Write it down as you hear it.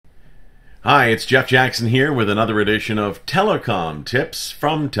Hi, it's Jeff Jackson here with another edition of Telecom Tips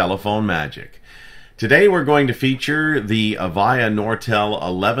from Telephone Magic. Today we're going to feature the Avaya Nortel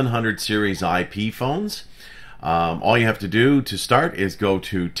 1100 series IP phones. All you have to do to start is go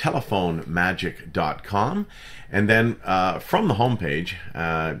to telephonemagik.com, and then from the homepage,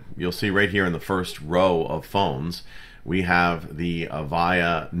 you'll see right here in the first row of phones, we have the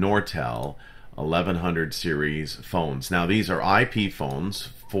Avaya Nortel 1100 series phones. Now these are IP phones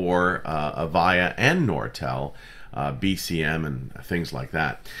for Avaya and Nortel, BCM and things like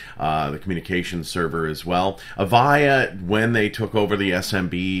that. The communication server as well. Avaya, when they took over the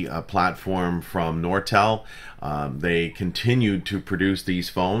SMB platform from Nortel, they continued to produce these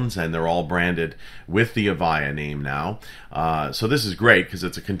phones, and they're all branded with the Avaya name now. So this is great because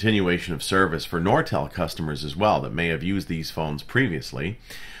it's a continuation of service for Nortel customers as well that may have used these phones previously.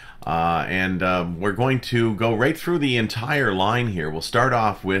 We're going to go right through the entire line here. We'll start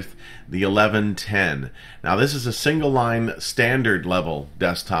off with the 1110. Now this is a single line standard level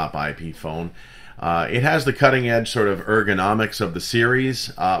desktop IP phone. It has the cutting edge sort of ergonomics of the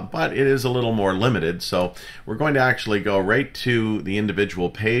series, but it is a little more limited. So we're going to actually go right to the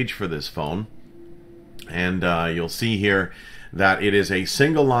individual page for this phone. And you'll see here that it is a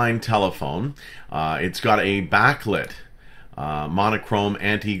single line telephone. It's got a backlit monochrome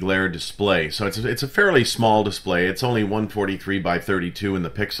anti-glare display, so it's a fairly small display. It's only 143 by 32 in the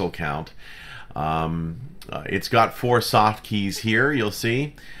pixel count. It's got 4 soft keys here, you'll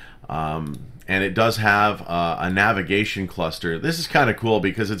see, and it does have a navigation cluster. This is kind of cool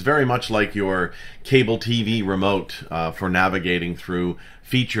because it's very much like your cable TV remote for navigating through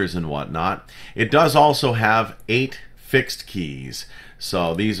features and whatnot. It does also have 8 fixed keys.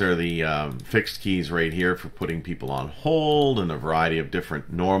 So these are the fixed keys right here for putting people on hold and a variety of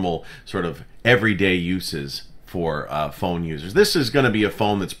different normal sort of everyday uses for phone users. This is going to be a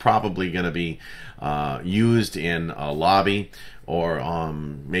phone that's probably going to be used in a lobby or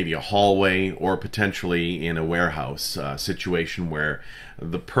maybe a hallway or potentially in a warehouse situation where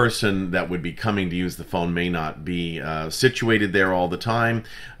the person that would be coming to use the phone may not be situated there all the time,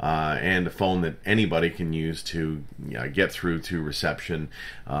 and a phone that anybody can use to get through to reception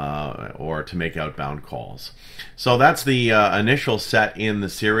or to make outbound calls. So that's the initial set in the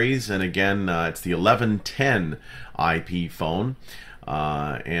series, and again it's the 1110 IP phone.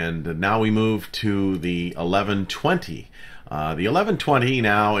 And now we move to the 1120. The 1120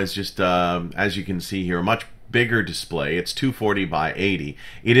 now is just, as you can see here, a much bigger display. It's 240 by 80.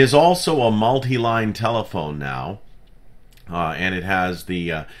 It is also a multi-line telephone now, and it has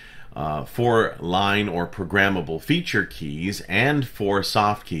the 4 line or programmable feature keys and 4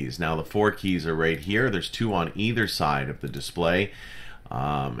 soft keys. Now the 4 keys are right here. There's 2 on either side of the display.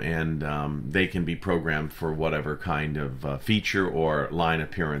 They can be programmed for whatever kind of feature or line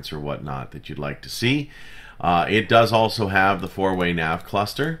appearance or whatnot that you'd like to see. It does also have the 4-way nav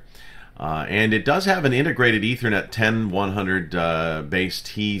cluster, and it does have an integrated Ethernet 10100 base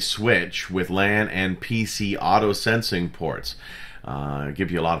T switch with LAN and PC auto sensing ports. Give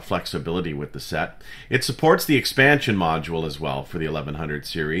you a lot of flexibility with the set. It supports the expansion module as well for the 1100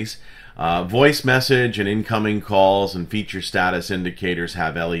 series. Voice message and incoming calls and feature status indicators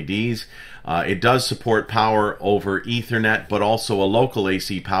have LEDs. It does support power over Ethernet, but also a local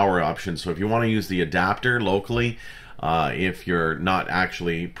AC power option. So if you want to use the adapter locally, if you're not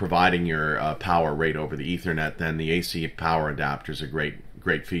actually providing your power right over the Ethernet, then the AC power adapter is a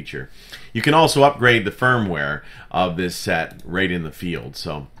great feature. You can also upgrade the firmware of this set right in the field.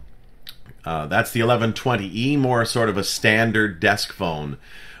 So that's the 1120E, more sort of a standard desk phone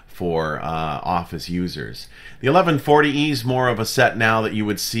for office users. The 1140E is more of a set now that you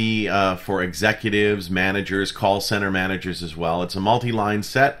would see for executives, managers, call center managers as well. It's a multi-line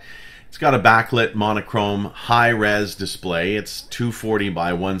set. It's got a backlit monochrome high-res display. It's 240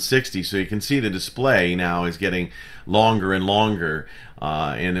 by 160, so you can see the display now is getting longer and longer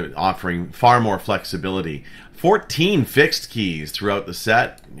and offering far more flexibility. 14 fixed keys throughout the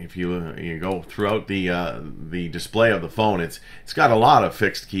set. If you go throughout the display of the phone, it's got a lot of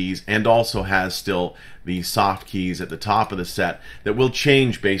fixed keys, and also has still the soft keys at the top of the set that will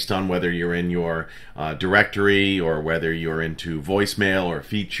change based on whether you're in your directory or whether you're into voicemail or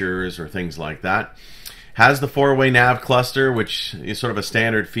features or things like that. Has the 4-way nav cluster, which is sort of a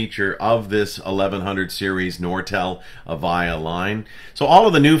standard feature of this 1100 series Nortel Avaya line. So all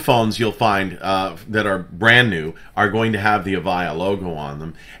of the new phones you'll find that are brand new are going to have the Avaya logo on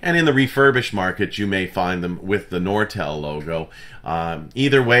them. And in the refurbished market, you may find them with the Nortel logo.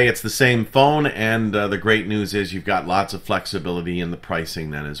 Either way, it's the same phone, and the great news is you've got lots of flexibility in the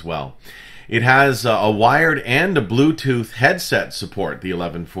pricing then as well. It has a wired and a Bluetooth headset support, the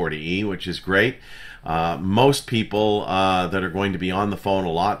 1140E, which is great. Most people that are going to be on the phone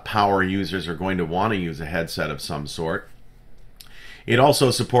a lot, power users, are going to want to use a headset of some sort. It also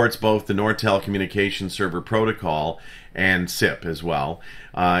supports both the Nortel Communication Server protocol and SIP as well.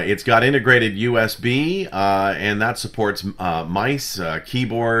 It's got integrated USB, and that supports mice,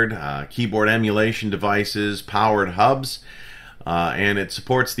 keyboard emulation devices, powered hubs, and it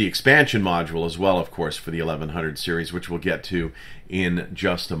supports the expansion module as well, of course, for the 1100 series, which we'll get to in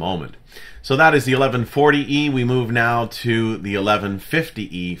just a moment. So that is the 1140E. We move now to the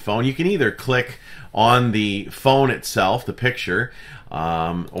 1150E phone. You can either click on the phone itself, the picture,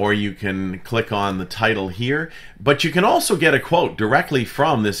 or you can click on the title here, but you can also get a quote directly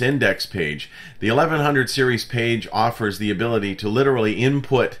from this index page. The 1100 series page offers the ability to literally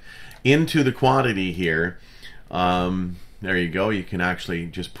input into the quantity here. There you go. You can actually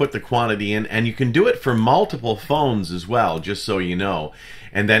just put the quantity in, and you can do it for multiple phones as well, just so you know,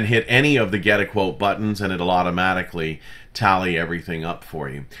 and then hit any of the get a quote buttons and it'll automatically tally everything up for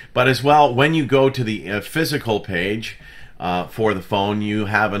you. But as well, when you go to the physical page for the phone, you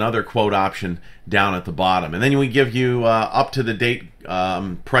have another quote option down at the bottom, and then we give you up-to-the-date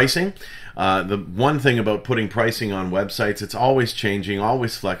pricing. The one thing about putting pricing on websites, it's always changing,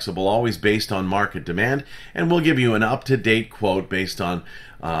 always flexible, always based on market demand, and we'll give you an up-to-date quote based on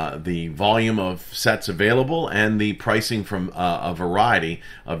the volume of sets available and the pricing from a variety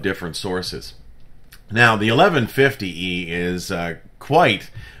of different sources. Now, the 1150E is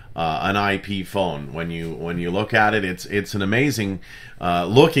quite an IP phone. When you look at it, it's an amazing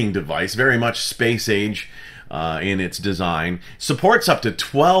looking device, very much space age in its design. Supports up to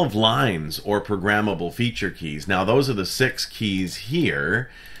 12 lines or programmable feature keys. Now, those are the 6 keys here,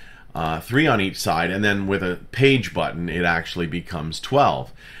 3 on each side, and then with a page button, it actually becomes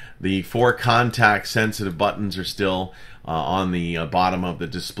 12. The 4 contact sensitive buttons are still on the bottom of the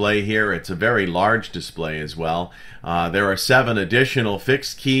display here. It's a very large display as well. There are 7 additional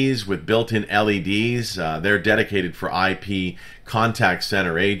fixed keys with built-in LEDs. They're dedicated for IP contact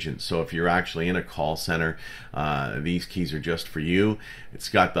center agents. So if you're actually in a call center, these keys are just for you. It's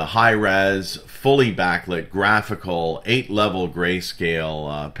got the high-res, fully backlit, graphical, 8-level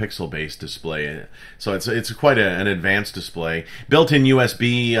grayscale pixel-based display. So it's quite an advanced display. Built-in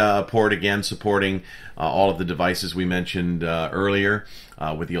USB port, again, supporting all of the devices we mentioned earlier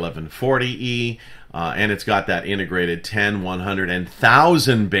with the 1140E. And it's got that integrated 10, 100, and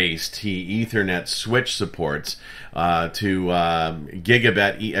 1000 base T Ethernet switch supports to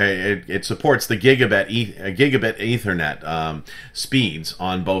gigabit. It supports the gigabit Ethernet speeds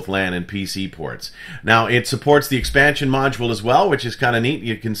on both LAN and PC ports. Now, it supports the expansion module as well, which is kind of neat.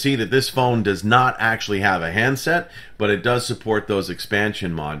 You can see that this phone does not actually have a handset, but it does support those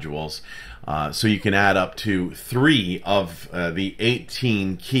expansion modules. So you can add up to 3 of the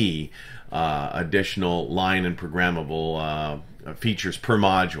 18 key additional line and programmable features per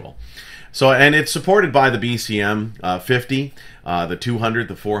module. So, and it's supported by the BCM 50, the 200,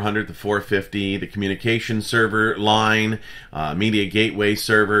 the 400, the 450, the communication server line, media gateway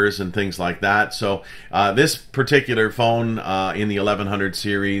servers, and things like that. So this particular phone in the 1100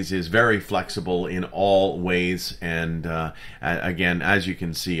 series is very flexible in all ways, and again, as you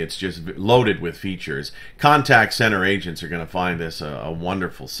can see, it's just loaded with features. Contact center agents are going to find this a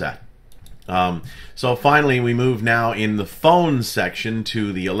wonderful set. So finally, we move now in the phone section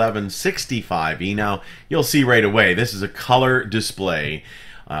to the 1165E. Now, you'll see right away, this is a color display.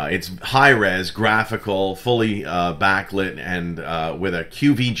 It's high-res, graphical, fully backlit, and with a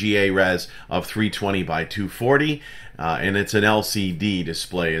QVGA res of 320 by 240. And it's an LCD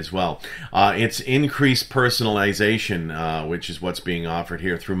display as well. It's increased personalization, which is what's being offered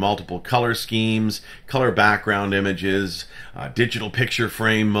here through multiple color schemes, color background images, digital picture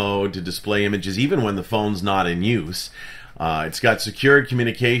frame mode to display images even when the phone's not in use. It's got secured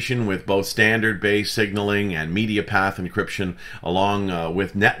communication with both standard-based signaling and media path encryption, along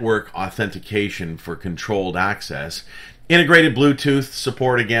with network authentication for controlled access. Integrated Bluetooth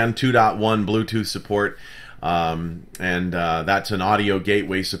support, again, 2.1 Bluetooth support. That's an audio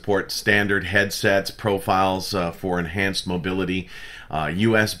gateway support, standard headsets, profiles for enhanced mobility,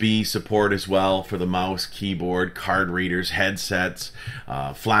 USB support as well for the mouse, keyboard, card readers, headsets,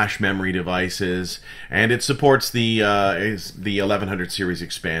 flash memory devices, and it supports the 1100 series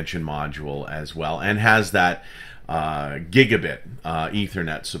expansion module as well, and has that gigabit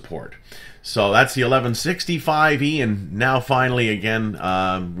Ethernet support. So that's the 1165E, and now finally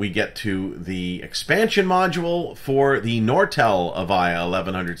again we get to the expansion module for the Nortel Avaya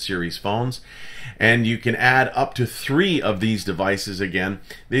 1100 series phones. And you can add up to 3 of these devices again.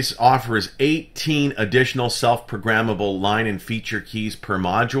 This offers 18 additional self-programmable line and feature keys per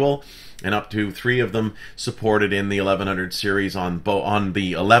module, and up to 3 of them supported in the 1100 series on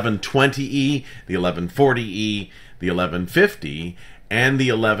the 1120E, the 1140E, the 1150, and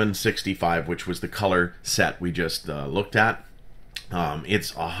the 1165, which was the color set we just looked at.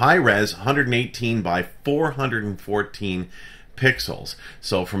 It's a high-res 118 by 414 pixels.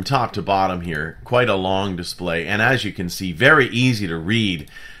 So from top to bottom here, quite a long display. And as you can see, very easy to read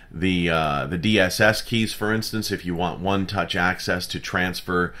the DSS keys, for instance, if you want one-touch access to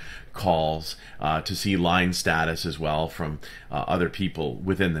transfer calls, to see line status as well from other people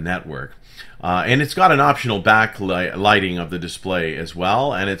within the network. And it's got an optional backlighting of the display as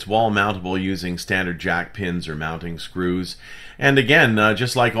well, and it's wall mountable using standard jack pins or mounting screws. And again,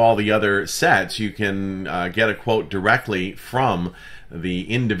 just like all the other sets, you can get a quote directly from the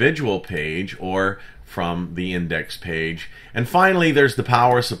individual page or from the index page. And finally, there's the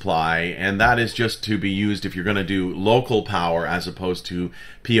power supply, and that is just to be used if you're going to do local power as opposed to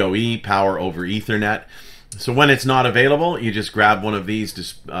PoE, power over Ethernet. So when it's not available, you just grab one of these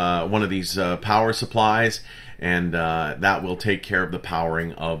power supplies, and that will take care of the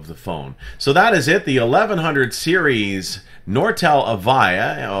powering of the phone. So that is it, the 1100 series Nortel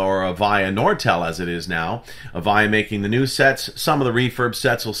Avaya, or Avaya Nortel as it is now. Avaya making the new sets. Some of the refurb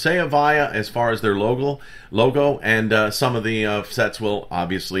sets will say Avaya as far as their logo, and some of the sets will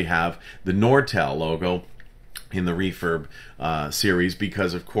obviously have the Nortel logo in the refurb series,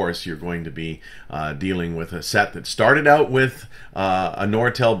 because of course you're going to be dealing with a set that started out with a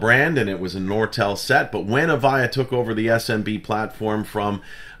Nortel brand, and it was a Nortel set, but when Avaya took over the SMB platform from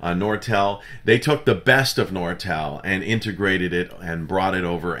Nortel, they took the best of Nortel and integrated it and brought it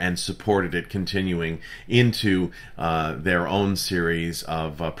over and supported it, continuing into their own series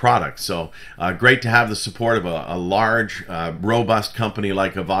of products. So great to have the support of a large, robust company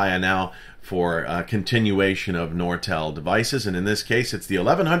like Avaya now for continuation of Nortel devices, and in this case it's the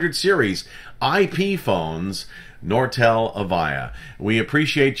 1100 series IP phones, Nortel Avaya. We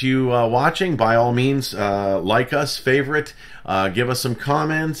appreciate you watching. By all means, like us, favorite, give us some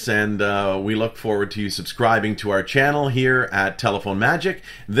comments, and we look forward to you subscribing to our channel here at Telephone Magic.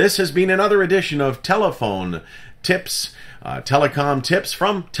 This has been another edition of Telephone Tips, Telecom Tips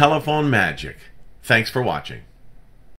from Telephone Magic. Thanks for watching.